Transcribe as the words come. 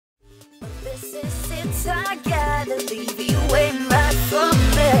I gotta leave you waiting right for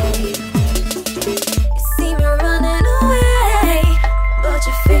me. You see me running away, but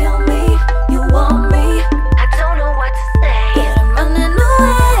you feel me, you want me. I don't know what to say, but I'm running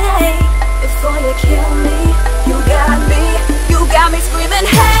away. Before you kill me, you got me screaming,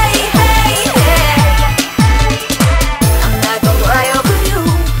 hey, hey, hey. I'm not gonna cry over you,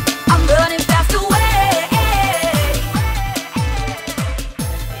 I'm running fast away.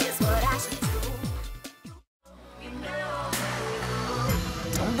 Here's what I should do.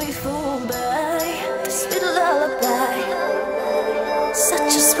 Don't be fooled by this little lullaby.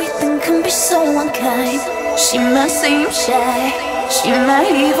 Such a sweet thing can be so unkind. She might seem shy, she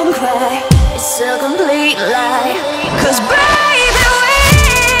might even cry. It's a complete lie. 'Cause baby,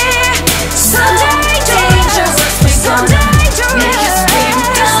 we're so dangerous, so dangerous. Make you scream,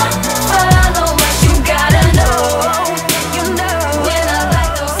 don't follow what you gotta know. You know when I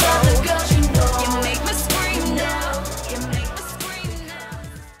like those other girls, you know you make me scream now. You make me scream now.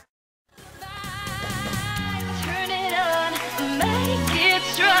 Turn it on, make it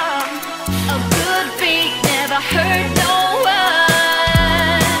strong. A good beat never hurt no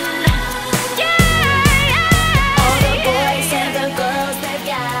one. Yeah, yeah. All the boys and the girls, they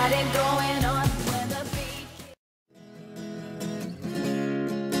got it going on when the beat.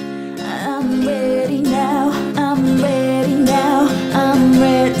 I'm ready now, I'm ready now, I'm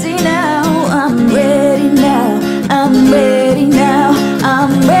ready now, I'm ready now, I'm ready now,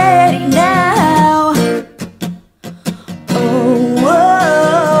 I'm ready now. Oh,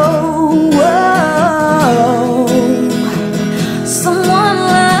 whoa, whoa. Someone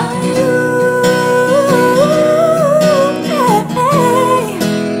like you, hey.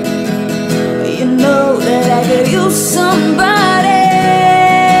 You know that I could use somebody.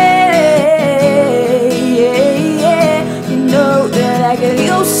 Yeah, yeah. You know that I could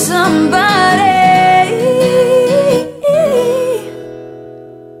use somebody.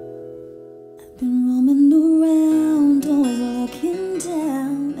 I've been roaming around, always looking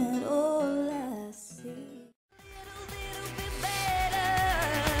down at all I see. Little bit better.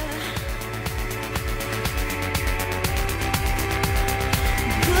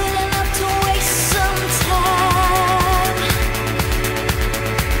 Good enough to waste some time.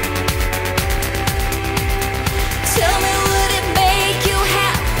 Tell me, would it make you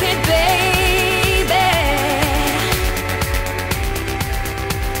happy, baby?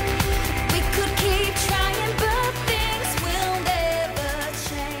 We could keep trying, but things will never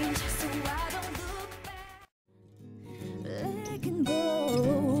change. So I don't look back. Black and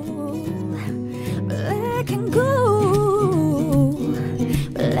gold, black and gold,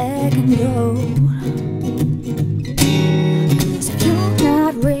 black and gold. 'Cause if you're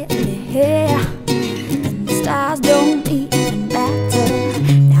not really here, then the stars don't even matter.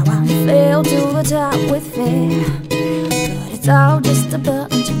 Now I'm filled to the top with fear, but it's all just a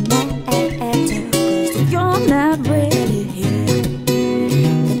bunch of matter. 'Cause if you're not really here,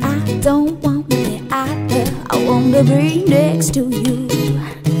 then I don't want to be either. I want to be next to you.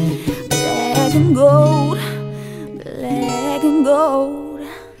 Black and gold, black and gold.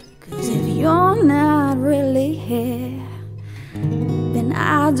 'Cause if you're not really here, then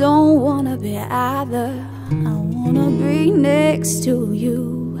I don't wanna be either. I wanna be next to you.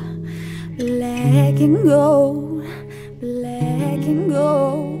 Black and gold, black and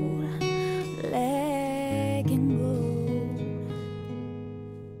gold.